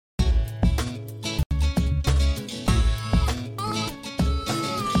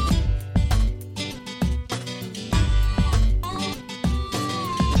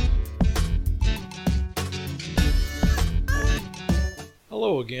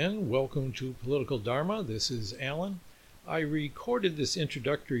again. Welcome to Political Dharma. This is Alan. I recorded this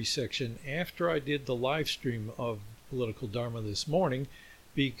introductory section after I did the live stream of Political Dharma this morning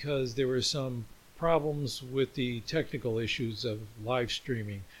because there were some problems with the technical issues of live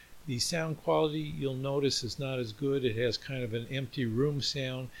streaming. The sound quality, you'll notice, is not as good. It has kind of an empty room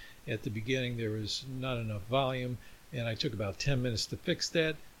sound. At the beginning, there was not enough volume, and I took about 10 minutes to fix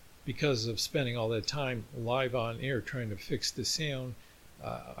that. Because of spending all that time live on air trying to fix the sound,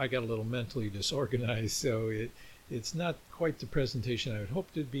 I got a little mentally disorganized, so it's not quite the presentation I had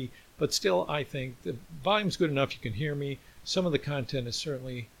hoped it'd be, but still I think the volume's good enough you can hear me. Some of the content is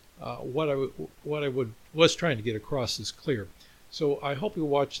certainly what I was trying to get across is clear. So I hope you'll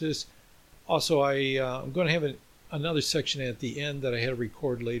watch this. Also, I'm going to have another section at the end that I had to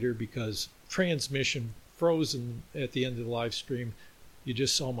record later because transmission frozen at the end of the live stream. You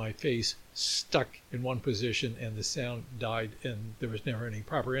just saw my face stuck in one position and the sound died and there was never any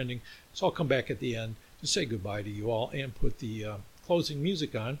proper ending. So I'll come back at the end to say goodbye to you all and put the closing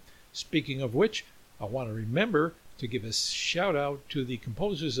music on. Speaking of which, I want to remember to give a shout out to the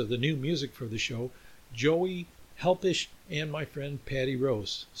composers of the new music for the show, Joey Helpish and my friend Patty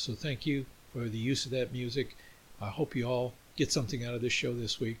Rose. So thank you for the use of that music. I hope you all get something out of this show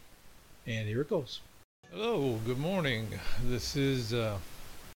this week. And here it goes. Hello, good morning. This is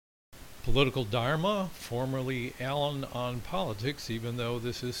Political Dharma, formerly Alan on Politics, even though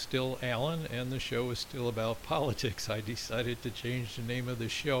this is still Alan and the show is still about politics. I decided to change the name of the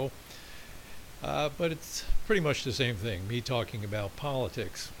show, but it's pretty much the same thing, me talking about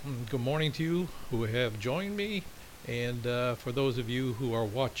politics. Good morning to you who have joined me, and for those of you who are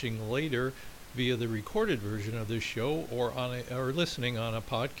watching later via the recorded version of this show or listening on a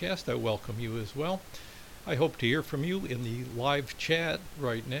podcast, I welcome you as well. I hope to hear from you in the live chat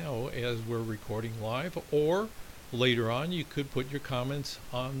right now as we're recording live, or later on you could put your comments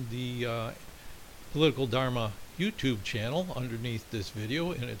on the Political Dharma YouTube channel underneath this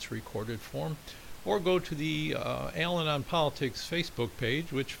video in its recorded form, or go to the Alan on Politics Facebook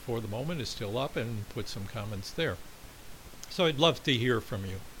page, which for the moment is still up, and put some comments there. So I'd love to hear from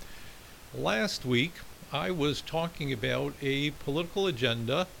you. Last week I was talking about a political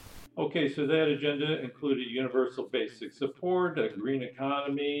agenda. Okay, so that agenda included universal basic support, a green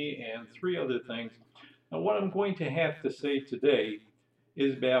economy, and 3 other things. Now, what I'm going to have to say today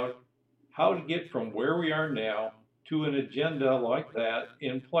is about how to get from where we are now to an agenda like that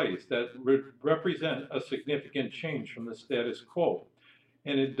in place that represent a significant change from the status quo.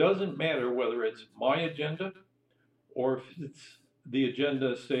 And it doesn't matter whether it's my agenda or if it's the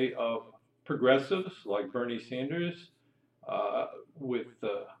agenda, say, of progressives like Bernie Sanders, with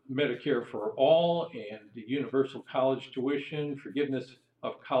Medicare for all and the universal college tuition, forgiveness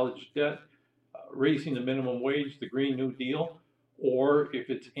of college debt, raising the minimum wage, the Green New Deal, or if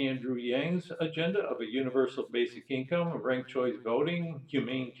it's Andrew Yang's agenda of a universal basic income, ranked choice voting,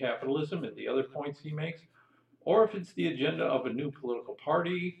 humane capitalism, and the other points he makes, or if it's the agenda of a new political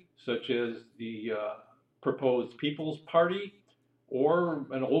party, such as the proposed People's Party, or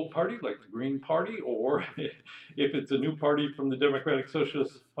an old party like the Green Party, or if it's a new party from the Democratic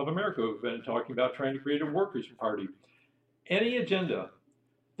Socialists of America who've been talking about trying to create a workers' party. Any agenda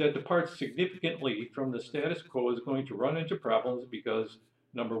that departs significantly from the status quo is going to run into problems because,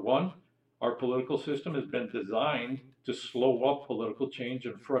 number one, our political system has been designed to slow up political change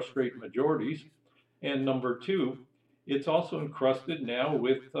and frustrate majorities. And number two, it's also encrusted now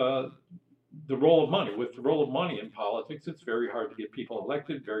with the role of money. With the role of money in politics, it's very hard to get people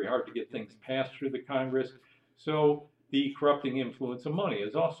elected, very hard to get things passed through the Congress. So the corrupting influence of money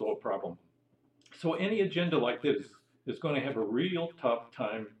is also a problem. So any agenda like this is going to have a real tough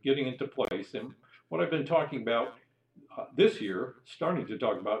time getting into place. And what I've been talking about this year, starting to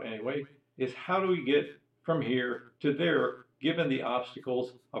talk about anyway, is how do we get from here to there, given the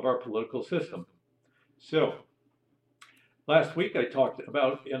obstacles of our political system. So last week I talked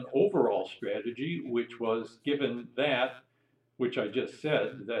about an overall strategy, which was given that, which I just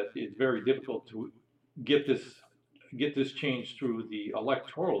said, that it's very difficult to get this change through the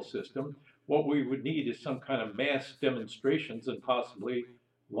electoral system. What we would need is some kind of mass demonstrations and possibly,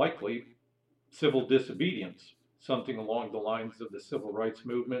 likely, civil disobedience, something along the lines of the civil rights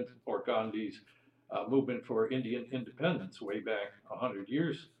movement or Gandhi's movement for Indian independence way back 100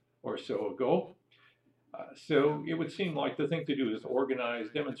 years or so ago. So it would seem like the thing to do is organize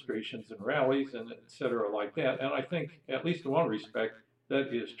demonstrations and rallies and et cetera like that. And I think, at least in one respect,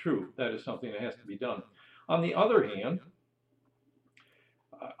 that is true. That is something that has to be done. On the other hand,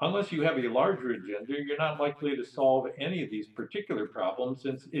 unless you have a larger agenda, you're not likely to solve any of these particular problems,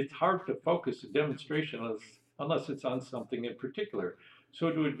 since it's hard to focus a demonstration unless it's on something in particular. So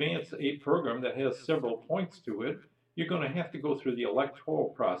to advance a program that has several points to it, you're going to have to go through the electoral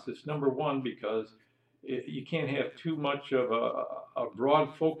process. Number one, because you can't have too much of a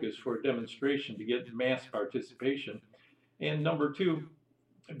broad focus for a demonstration to get mass participation. And number two,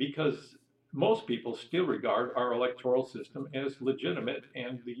 because most people still regard our electoral system as legitimate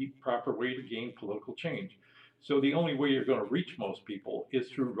and the proper way to gain political change. So the only way you're going to reach most people is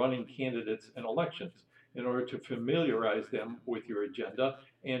through running candidates in elections in order to familiarize them with your agenda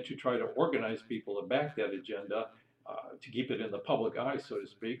and to try to organize people to back that agenda, to keep it in the public eye, so to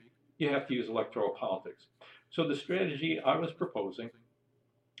speak. You have to use electoral politics. So the strategy I was proposing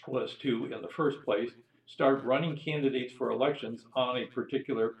was to, in the first place, start running candidates for elections on a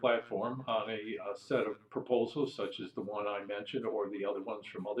particular platform, on a set of proposals such as the one I mentioned or the other ones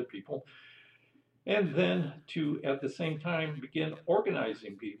from other people, and then to, at the same time, begin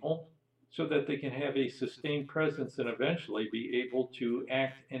organizing people so that they can have a sustained presence and eventually be able to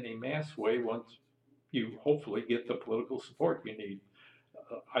act in a mass way once you hopefully get the political support you need.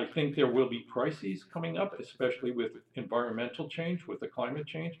 I think there will be crises coming up, especially with environmental change, with the climate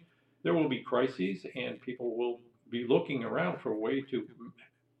change. There will be crises, and people will be looking around for a way to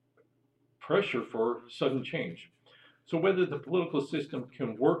pressure for sudden change. So whether the political system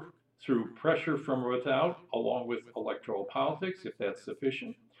can work through pressure from without, along with electoral politics, if that's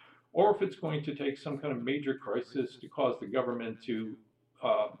sufficient, or if it's going to take some kind of major crisis to cause the government to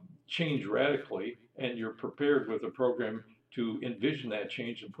change radically, and you're prepared with a program to envision that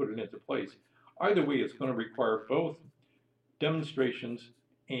change and put it into place. Either way, it's going to require both demonstrations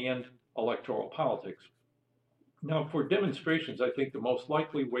and electoral politics. Now, for demonstrations, I think the most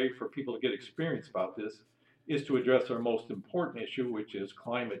likely way for people to get experience about this is to address our most important issue, which is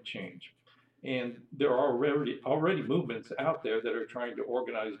climate change. And there are already movements out there that are trying to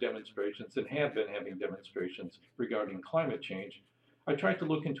organize demonstrations and have been having demonstrations regarding climate change. I tried to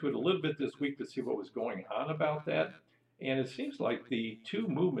look into it a little bit this week to see what was going on about that. And it seems like the two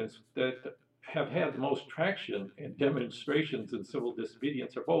movements that have had the most traction in demonstrations and civil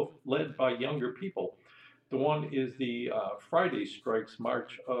disobedience are both led by younger people. The one is the Friday Strikes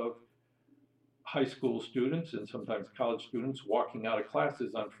March of high school students and sometimes college students walking out of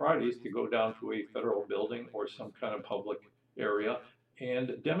classes on Fridays to go down to a federal building or some kind of public area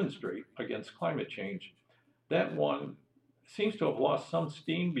and demonstrate against climate change. That one seems to have lost some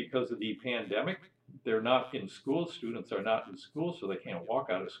steam because of the pandemic. They're not in school, students are not in school, so they can't walk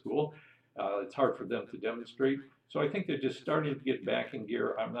out of school. It's hard for them to demonstrate. So I think they're just starting to get back in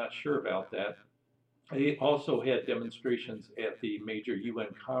gear. I'm not sure about that. They also had demonstrations at the major UN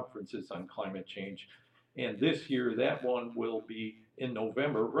conferences on climate change. And this year, that one will be in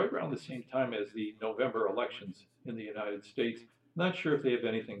November, right around the same time as the November elections in the United States. Not sure if they have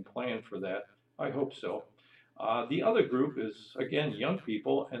anything planned for that. I hope so. The other group is, again, young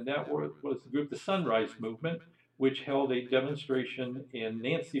people, and that was the group, the Sunrise Movement, which held a demonstration in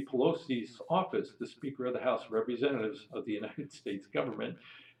Nancy Pelosi's office, the Speaker of the House of Representatives of the United States government.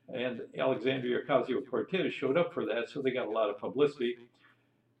 And Alexandria Ocasio-Cortez showed up for that, so they got a lot of publicity.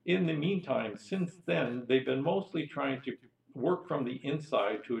 In the meantime, since then, they've been mostly trying to work from the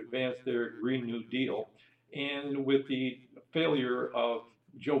inside to advance their Green New Deal. And with the failure of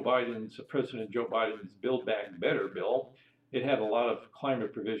President Joe Biden's Build Back Better bill, it had a lot of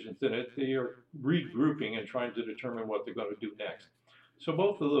climate provisions in it. They are regrouping and trying to determine what they're going to do next. So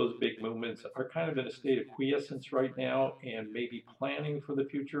both of those big movements are kind of in a state of quiescence right now and maybe planning for the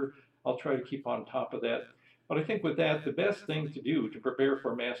future. I'll try to keep on top of that. But I think with that, the best thing to do to prepare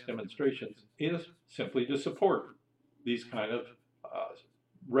for mass demonstrations is simply to support these kind of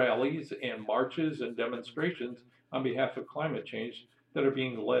rallies and marches and demonstrations on behalf of climate change that are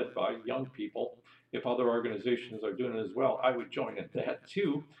being led by young people. If other organizations are doing it as well, I would join in that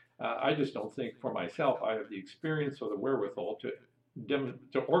too. I just don't think for myself I have the experience or the wherewithal to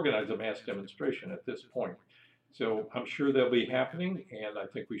organize a mass demonstration at this point. So I'm sure they'll be happening, and I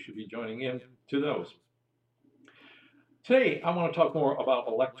think we should be joining in to those. Today, I want to talk more about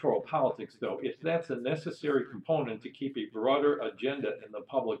electoral politics, though. If that's a necessary component to keep a broader agenda in the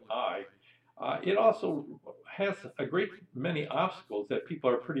public eye, it also has a great many obstacles that people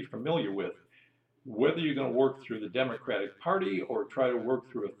are pretty familiar with. Whether you're going to work through the Democratic Party or try to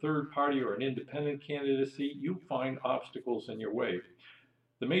work through a third party or an independent candidacy, you find obstacles in your way.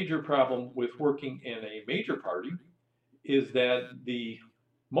 The major problem with working in a major party is that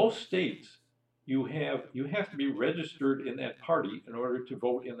most states you have to be registered in that party in order to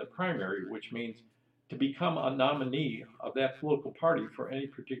vote in the primary, which means to become a nominee of that political party for any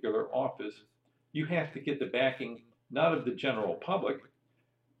particular office, you have to get the backing not of the general public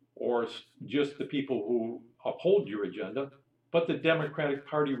or just the people who uphold your agenda, but the Democratic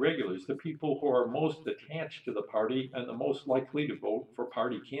Party regulars, the people who are most attached to the party and the most likely to vote for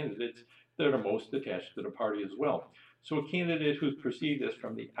party candidates that are most attached to the party as well. So a candidate who's perceived as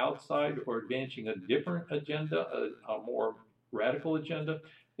from the outside or advancing a different agenda, a more radical agenda,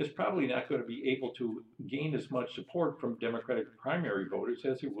 is probably not going to be able to gain as much support from Democratic primary voters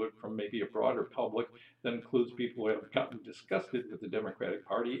as he would from maybe a broader public that includes people who have gotten disgusted with the Democratic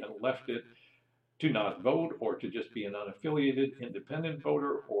Party and left it to not vote or to just be an unaffiliated independent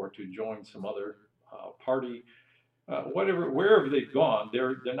voter or to join some other party. Wherever they've gone,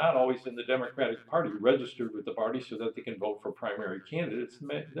 they're not always in the Democratic Party, registered with the party so that they can vote for primary candidates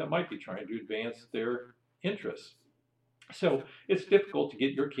that might be trying to advance their interests. So it's difficult to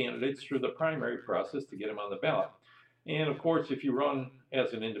get your candidates through the primary process to get them on the ballot. And of course, if you run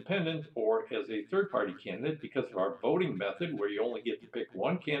as an independent or as a third-party candidate, because of our voting method where you only get to pick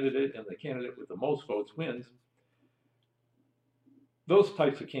one candidate and the candidate with the most votes wins, those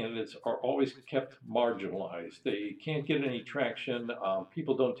types of candidates are always kept marginalized. They can't get any traction.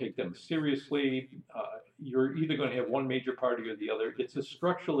 People don't take them seriously. You're either going to have one major party or the other. It's a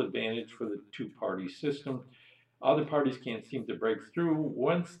structural advantage for the two-party system. Other parties can't seem to break through.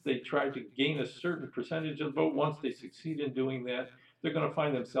 Once they try to gain a certain percentage of the vote, once they succeed in doing that, they're going to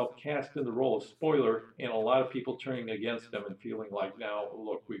find themselves cast in the role of spoiler and a lot of people turning against them and feeling like, now,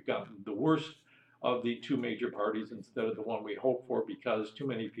 look, we've gotten the worst of the two major parties instead of the one we hoped for because too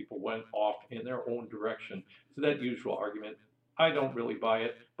many people went off in their own direction. So that usual argument, I don't really buy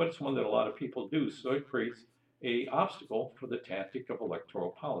it, but it's one that a lot of people do. So it creates an obstacle for the tactic of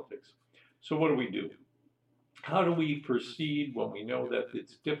electoral politics. So what do? How do we proceed when we know that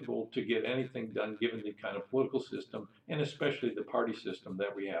it's difficult to get anything done given the kind of political system and especially the party system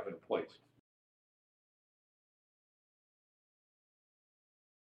that we have in place?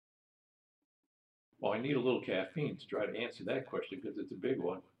 Well, I need a little caffeine to try to answer that question because it's a big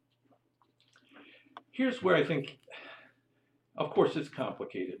one. Here's where I think, of course, it's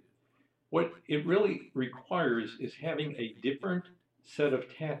complicated. What it really requires is having a different set of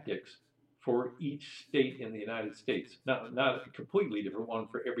tactics for each state in the United States. Not a completely different one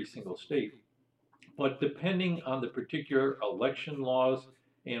for every single state, but depending on the particular election laws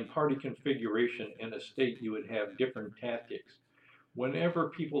and party configuration in a state, you would have different tactics. Whenever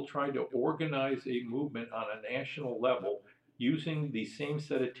people try to organize a movement on a national level using the same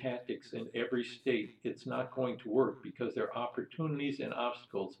set of tactics in every state, it's not going to work because their opportunities and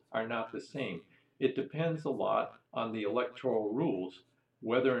obstacles are not the same. It depends a lot on the electoral rules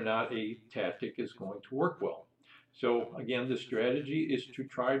whether or not a tactic is going to work well. So again, the strategy is to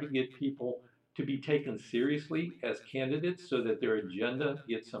try to get people to be taken seriously as candidates so that their agenda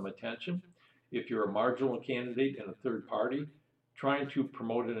gets some attention. If you're a marginal candidate in a third party, trying to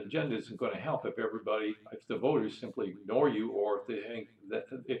promote an agenda isn't going to help if the voters simply ignore you or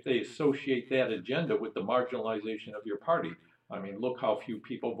if they associate that agenda with the marginalization of your party. I mean, look how few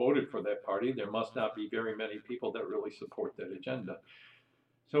people voted for that party. There must not be very many people that really support that agenda.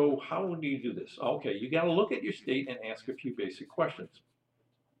 So how do you do this? Okay, you got to look at your state and ask a few basic questions.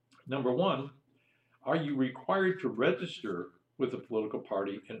 Number one, are you required to register with a political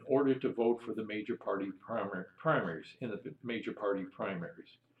party in order to vote for the major party primaries, in the major party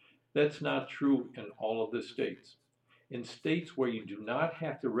primaries? That's not true in all of the states. In states where you do not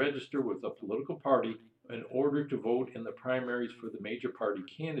have to register with a political party in order to vote in the primaries for the major party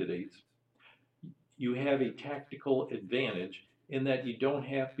candidates, you have a tactical advantage in that you don't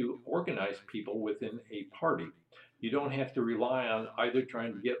have to organize people within a party. You don't have to rely on either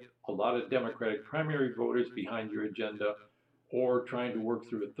trying to get a lot of Democratic primary voters behind your agenda or trying to work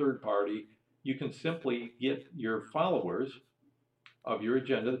through a third party. You can simply get your followers of your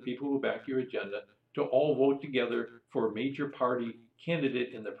agenda, the people who back your agenda, to all vote together for a major party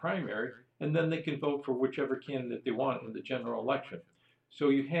candidate in the primary, and then they can vote for whichever candidate they want in the general election. So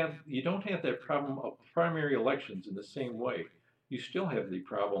you don't have that problem of primary elections in the same way. You still have the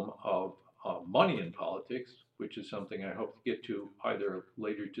problem of money in politics, which is something I hope to get to either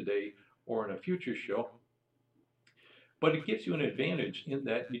later today or in a future show. But it gives you an advantage in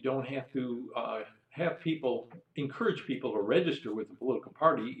that you don't have to encourage people to register with a political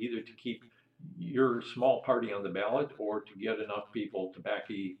party, either to keep your small party on the ballot or to get enough people to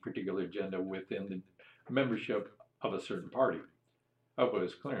back a particular agenda within the membership of a certain party. I hope I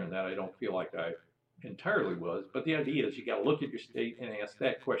was clear on that. I don't feel like I entirely was, but the idea is you got to look at your state and ask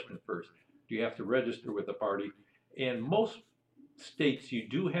that question first. Do you have to register with a party? And most states you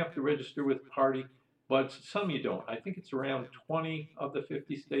do have to register with a party, but some you don't. I think it's around 20 of the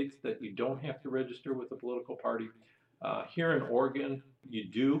 50 states that you don't have to register with a political party. Here in Oregon, you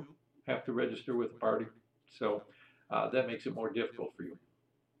do have to register with a party. So that makes it more difficult for you.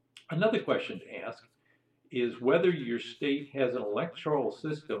 Another question to ask is whether your state has an electoral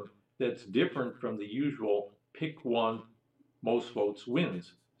system that's different from the usual pick one, most votes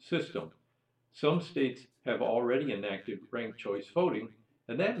wins system. Some states have already enacted ranked choice voting,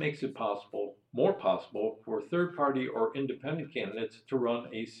 and that makes it more possible for third party or independent candidates to run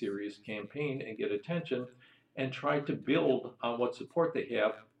a serious campaign and get attention and try to build on what support they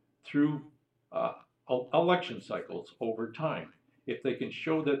have through uh, election cycles over time. If they can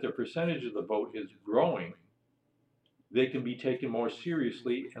show that their percentage of the vote is growing, they can be taken more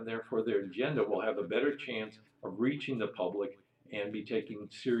seriously, and therefore their agenda will have a better chance of reaching the public and be taken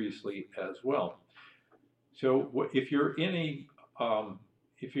seriously as well. So if you're in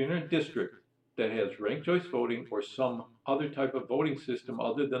a district that has ranked choice voting or some other type of voting system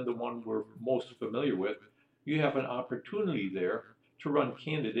other than the one we're most familiar with, you have an opportunity there to run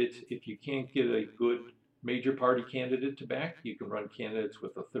candidates. If you can't get a good major party candidate to back, you can run candidates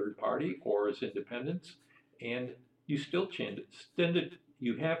with a third party or as independents, and you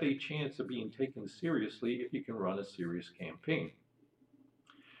have a chance of being taken seriously if you can run a serious campaign.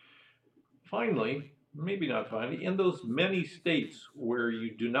 Finally, maybe not finally, in those many states where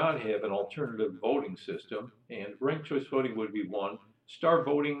you do not have an alternative voting system, and ranked choice voting would be one, star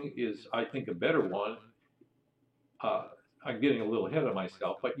voting is, I think, a better one. I'm getting a little ahead of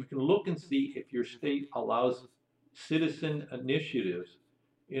myself, but you can look and see if your state allows citizen initiatives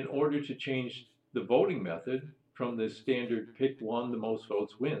in order to change the voting method from the standard pick one, the most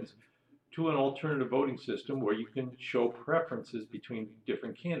votes wins, to an alternative voting system where you can show preferences between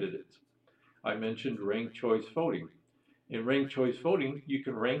different candidates. I mentioned ranked choice voting. In ranked choice voting, you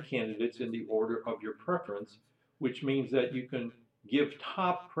can rank candidates in the order of your preference, which means that you can give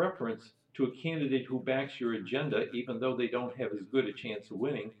top preference to a candidate who backs your agenda, even though they don't have as good a chance of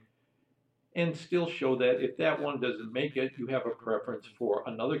winning, and still show that if that one doesn't make it, you have a preference for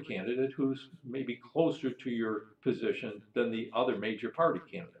another candidate who's maybe closer to your position than the other major party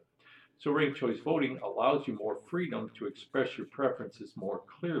candidate. So ranked choice voting allows you more freedom to express your preferences more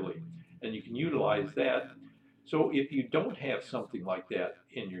clearly, and you can utilize that. So if you don't have something like that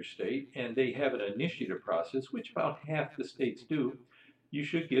in your state and they have an initiative process, which about half the states do, you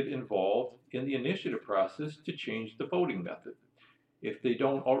should get involved in the initiative process to change the voting method. If they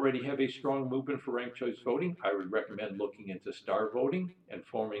don't already have a strong movement for ranked choice voting, I would recommend looking into star voting and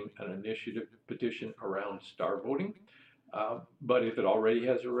forming an initiative petition around star voting. But if it already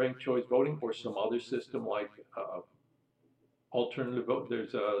has a ranked choice voting or some other system like alternative vote,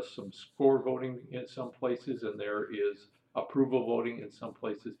 there's some score voting in some places, and there is approval voting in some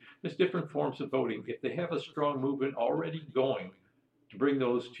places. There's different forms of voting. If they have a strong movement already going to bring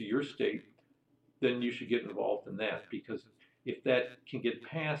those to your state, then you should get involved in that, because if that can get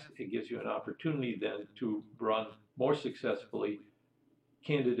passed, it gives you an opportunity then to run more successfully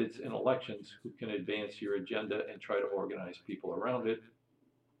candidates in elections who can advance your agenda and try to organize people around it.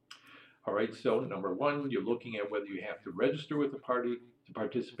 All right, so number one, you're looking at whether you have to register with the party to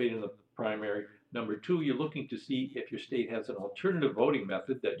participate in the primary. Number two, you're looking to see if your state has an alternative voting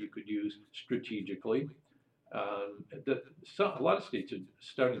method that you could use strategically. A lot of states are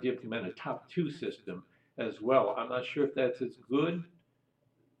starting to implement a top two system as well. I'm not sure if that's as good,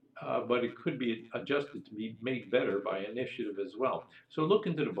 but it could be adjusted to be made better by initiative as well. So look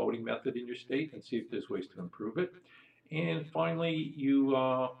into the voting method in your state and see if there's ways to improve it. And finally,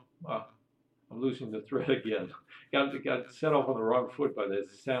 I'm losing the thread again. Got set off on the wrong foot by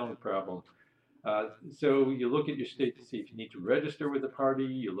this sound problem. So you look at your state to see if you need to register with the party.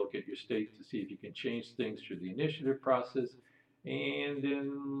 You look at your state to see if you can change things through the initiative process. And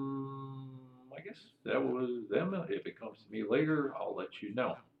then I guess that was them. If it comes to me later, I'll let you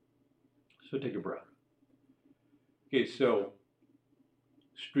know. So take a breath. Okay, so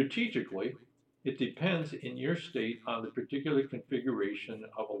strategically, it depends in your state on the particular configuration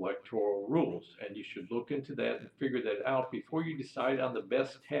of electoral rules, and you should look into that and figure that out before you decide on the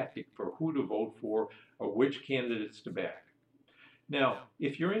best tactic for who to vote for or which candidates to back. Now,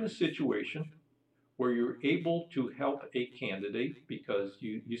 if you're in a situation where you're able to help a candidate because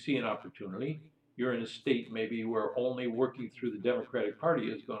you see an opportunity, you're in a state maybe where only working through the Democratic Party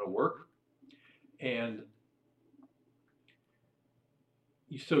is going to work, and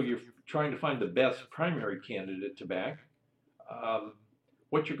so you're trying to find the best primary candidate to back,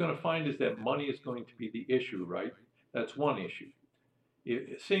 what you're going to find is that money is going to be the issue, right? That's one issue.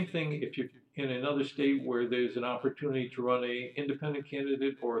 Same thing if you're in another state where there's an opportunity to run an independent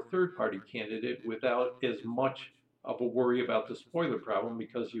candidate or a third-party candidate without as much of a worry about the spoiler problem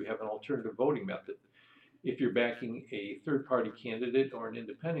because you have an alternative voting method. If you're backing a third-party candidate or an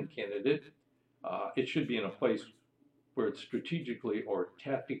independent candidate, It should be in a place where it's strategically or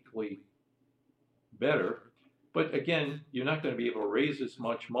tactically better. But again, you're not going to be able to raise as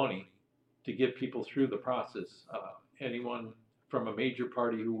much money to get people through the process. Anyone from a major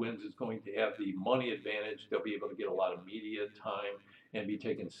party who wins is going to have the money advantage. They'll be able to get a lot of media time and be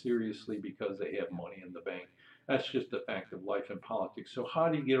taken seriously because they have money in the bank. That's just a fact of life in politics. So how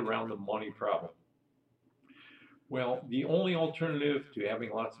do you get around the money problem? Well, the only alternative to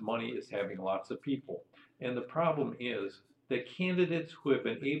having lots of money is having lots of people. And the problem is that candidates who have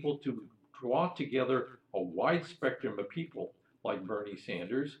been able to draw together a wide spectrum of people, like Bernie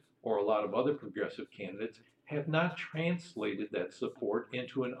Sanders or a lot of other progressive candidates, have not translated that support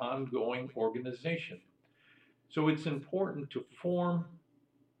into an ongoing organization. So it's important to form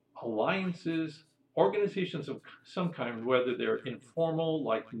alliances, organizations of some kind, whether they're informal,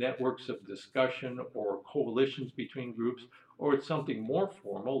 like networks of discussion or coalitions between groups, or it's something more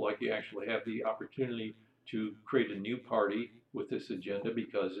formal, like you actually have the opportunity to create a new party with this agenda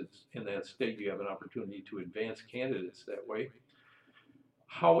because it's in that state you have an opportunity to advance candidates that way.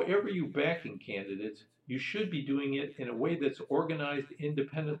 However you backing candidates, you should be doing it in a way that's organized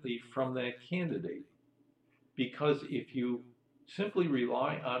independently from that candidate. Because if you simply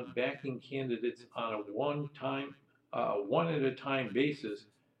rely on backing candidates on a one at a time basis,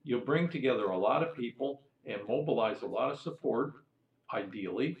 you'll bring together a lot of people and mobilize a lot of support,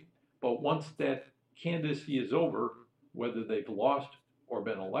 ideally. But once that candidacy is over, whether they've lost or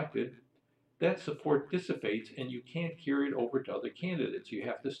been elected, that support dissipates and you can't carry it over to other candidates. You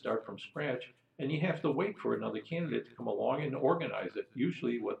have to start from scratch and you have to wait for another candidate to come along and organize it.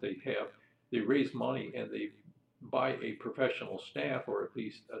 Usually what they have, they raise money and they buy a professional staff, or at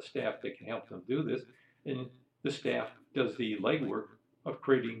least a staff that can help them do this, and the staff does the legwork of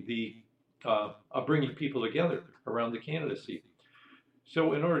creating of bringing people together around the candidacy.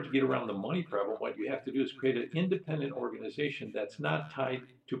 So in order to get around the money problem, what you have to do is create an independent organization that's not tied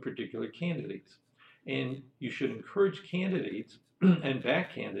to particular candidates. And you should encourage candidates and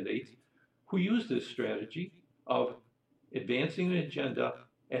back candidates who use this strategy of advancing an agenda,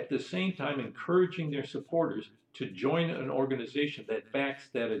 at the same time encouraging their supporters to join an organization that backs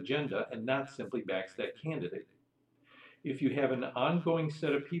that agenda and not simply backs that candidate. If you have an ongoing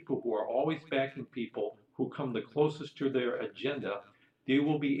set of people who are always backing people who come the closest to their agenda, they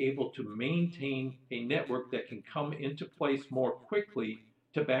will be able to maintain a network that can come into place more quickly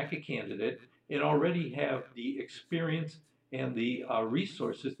to back a candidate and already have the experience and the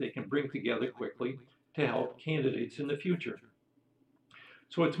resources they can bring together quickly to help candidates in the future.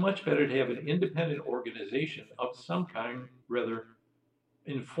 So it's much better to have an independent organization of some kind, rather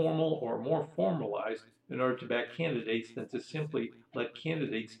informal or more formalized, in order to back candidates than to simply let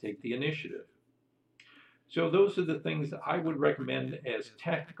candidates take the initiative. So those are the things I would recommend as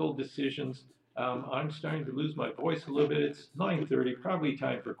tactical decisions. I'm starting to lose my voice a little bit. It's 9:30, probably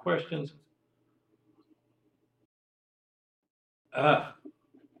time for questions.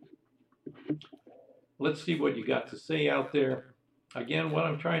 Let's see what you got to say out there. Again, what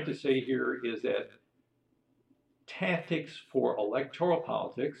I'm trying to say here is that tactics for electoral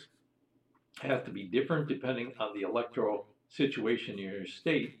politics have to be different depending on the electoral situation in your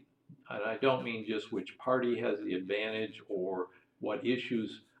state. And I don't mean just which party has the advantage or what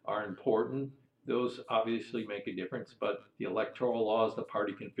issues are important. Those obviously make a difference, but the electoral laws, the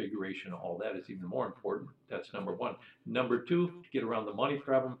party configuration, all that is even more important. That's number one. Number two, to get around the money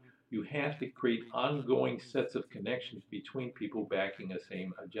problem, you have to create ongoing sets of connections between people backing a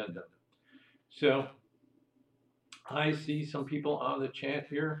same agenda. So I see some people on the chat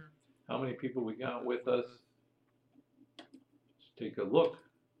here. How many people we got with us? Let's take a look.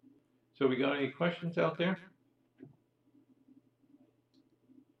 So we got any questions out there?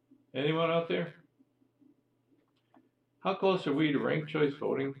 Anyone out there? How close are we to ranked choice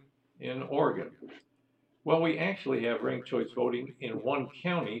voting in Oregon? Well, we actually have ranked choice voting in one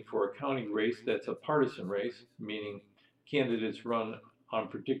county for a county race that's a partisan race, meaning candidates run on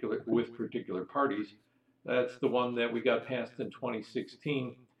with particular parties. That's the one that we got passed in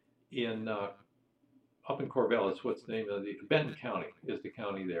 2016 in up in Corvallis. What's the name of Benton County is the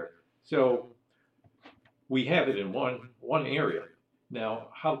county there. So we have it in one area. Now,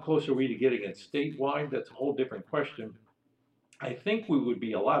 how close are we to getting it statewide? That's a whole different question. I think we would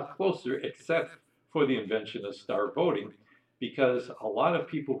be a lot closer, except for the invention of star voting, because a lot of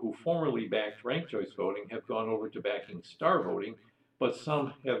people who formerly backed ranked choice voting have gone over to backing star voting, but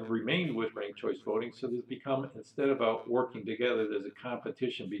some have remained with ranked choice voting, so there's become, instead of working together, there's a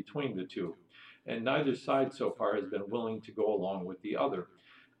competition between the two. And neither side so far has been willing to go along with the other.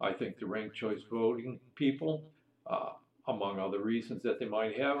 I think the ranked choice voting people among other reasons that they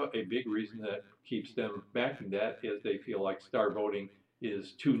might have. A big reason that keeps them backing that is they feel like star voting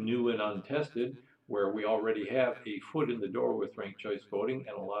is too new and untested, where we already have a foot in the door with ranked choice voting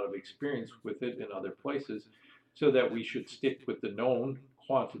and a lot of experience with it in other places, so that we should stick with the known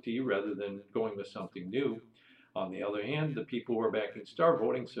quantity rather than going with something new. On the other hand, the people who are backing star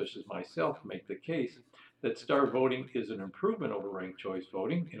voting, such as myself, make the case that star voting is an improvement over ranked choice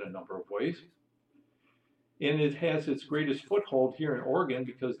voting in a number of ways. And it has its greatest foothold here in Oregon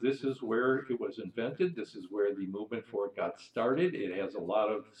because this is where it was invented. This is where the movement for it got started. It has a lot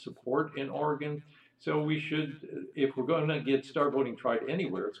of support in Oregon. So we should, if we're going to get star voting tried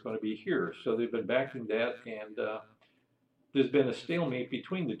anywhere, it's going to be here. So they've been backing that, and there's been a stalemate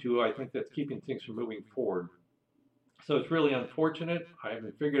between the two. I think that's keeping things from moving forward. So it's really unfortunate. I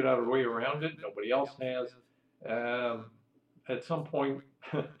haven't figured out a way around it. Nobody else has. At some point,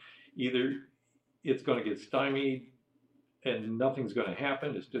 either it's going to get stymied and nothing's going to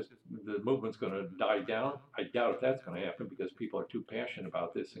happen. It's just the movement's going to die down. I doubt if that's going to happen because people are too passionate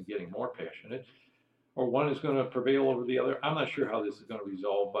about this and getting more passionate. Or one is going to prevail over the other. I'm not sure how this is going to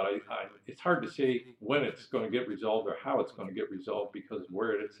resolve, but it's hard to say when it's going to get resolved or how it's going to get resolved because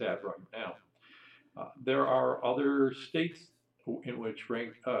where it's at right now. There are other states in which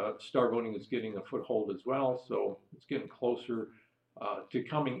star voting is getting a foothold as well, so it's getting closer to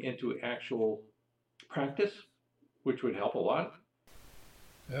coming into actual practice, which would help a lot.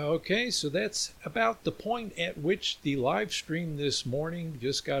 Okay, so that's about the point at which the live stream this morning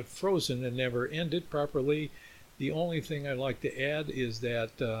just got frozen and never ended properly. The only thing I'd like to add is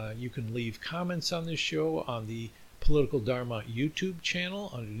that you can leave comments on this show on the Political Dharma YouTube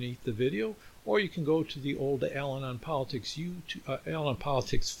channel underneath the video, or you can go to the old Alan on Politics Alan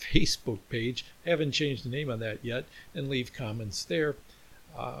Politics Facebook page. I haven't changed the name on that yet, and leave comments there.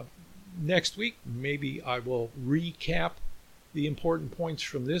 Next week, maybe I will recap the important points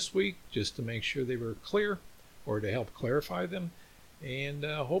from this week just to make sure they were clear or to help clarify them. And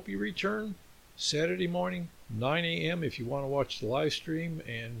hope you return Saturday morning, 9 a.m. if you want to watch the live stream.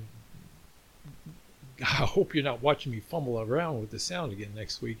 And I hope you're not watching me fumble around with the sound again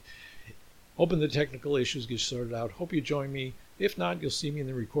next week. Hoping the technical issues get sorted out. Hope you join me. If not, you'll see me in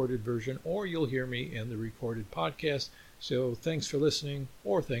the recorded version or you'll hear me in the recorded podcast. So thanks for listening,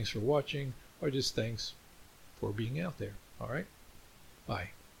 or thanks for watching, or just thanks for being out there. All right? Bye.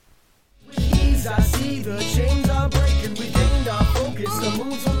 With ease, I see the chains are breaking. We gained our focus, the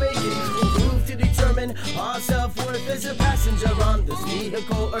moves we're making. We move to determine our self-worth as a passenger on this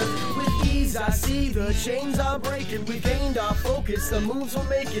vehicle Earth. With ease, I see the chains are breaking. We gained our focus, the moves we're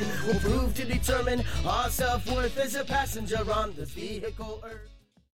making. We'll prove to determine our self-worth as a passenger on this vehicle Earth.